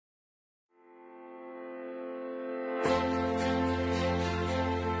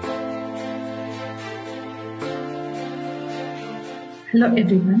Hello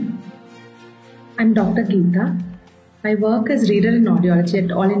everyone, I'm Dr. Geetha. I work as reader in Audiology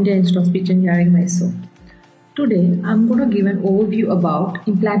at All India Institute of Speech and Hearing, Mysuru. Today, I'm going to give an overview about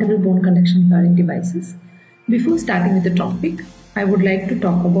implantable bone conduction hearing devices. Before starting with the topic, I would like to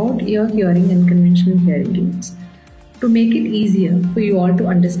talk about ear hearing and conventional hearing aids to make it easier for you all to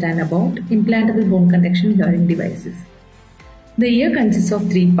understand about implantable bone conduction hearing devices. The ear consists of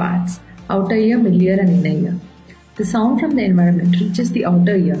three parts: outer ear, middle ear and inner ear. The sound from the environment reaches the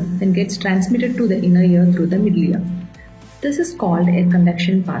outer ear and gets transmitted to the inner ear through the middle ear. This is called air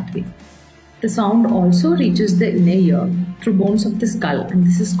conduction pathway. The sound also reaches the inner ear through bones of the skull, and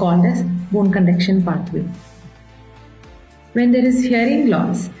this is called as bone conduction pathway. When there is hearing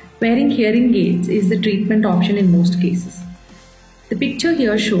loss, wearing hearing aids is the treatment option in most cases. The picture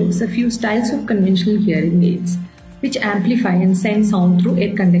here shows a few styles of conventional hearing aids which amplify and send sound through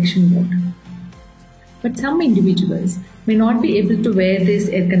air conduction mode. But some individuals may not be able to wear these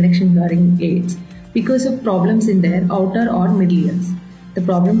air conduction hearing aids because of problems in their outer or middle ears. The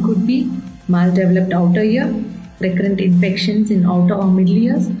problem could be maldeveloped outer ear, recurrent infections in outer or middle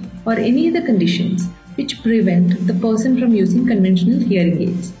ears, or any other conditions which prevent the person from using conventional hearing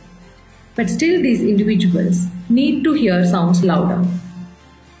aids. But still these individuals need to hear sounds louder.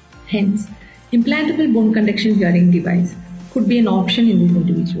 Hence, implantable bone conduction hearing device could be an option in these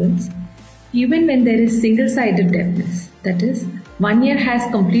individuals. Even when there is single-sided deafness, that is, one ear has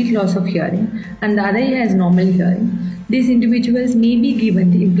complete loss of hearing and the other ear has normal hearing, these individuals may be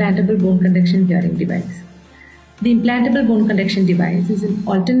given the implantable bone conduction hearing device. The implantable bone conduction device is an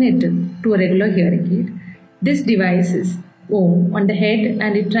alternative to a regular hearing aid. This device is worn on the head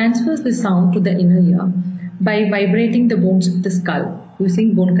and it transfers the sound to the inner ear by vibrating the bones of the skull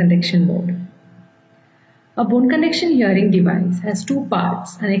using bone conduction mode. A bone conduction hearing device has two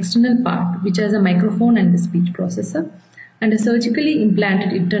parts: an external part which has a microphone and a speech processor, and a surgically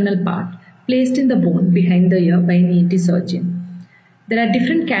implanted internal part placed in the bone behind the ear by an ENT surgeon. There are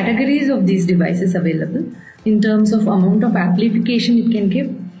different categories of these devices available in terms of amount of amplification it can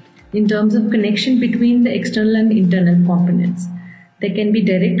give, in terms of connection between the external and internal components. There can be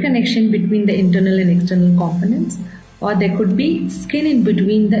direct connection between the internal and external components, or there could be skin in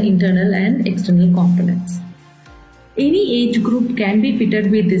between the internal and external components. Any age group can be fitted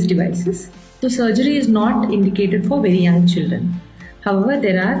with these devices, so surgery is not indicated for very young children. However,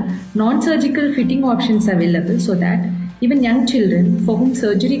 there are non-surgical fitting options available so that even young children for whom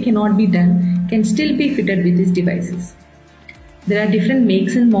surgery cannot be done can still be fitted with these devices. There are different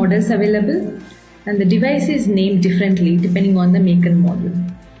makes and models available, and the device is named differently depending on the make and model.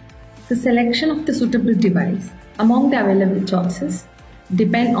 The selection of the suitable device among the available choices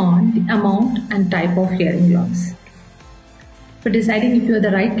depend on the amount and type of hearing loss. For deciding if you are the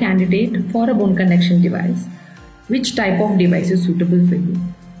right candidate for a bone conduction device, which type of device is suitable for you,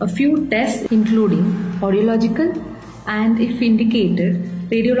 a few tests including audiological and, if indicated,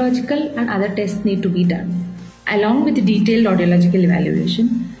 radiological and other tests need to be done. Along with the detailed audiological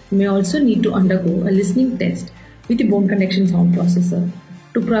evaluation, you may also need to undergo a listening test with the bone conduction sound processor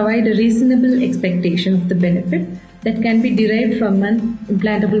to provide a reasonable expectation of the benefit that can be derived from an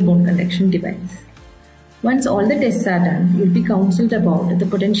implantable bone conduction device. Once all the tests are done, you will be counseled about the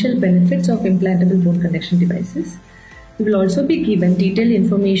potential benefits of implantable bone conduction devices. You will also be given detailed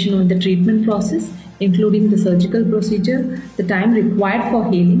information on the treatment process, including the surgical procedure, the time required for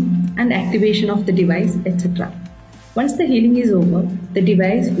healing, and activation of the device, etc. Once the healing is over, the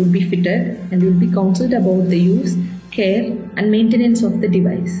device will be fitted and you will be counseled about the use, care, and maintenance of the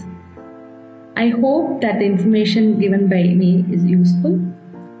device. I hope that the information given by me is useful.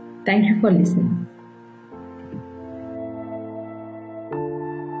 Thank you for listening.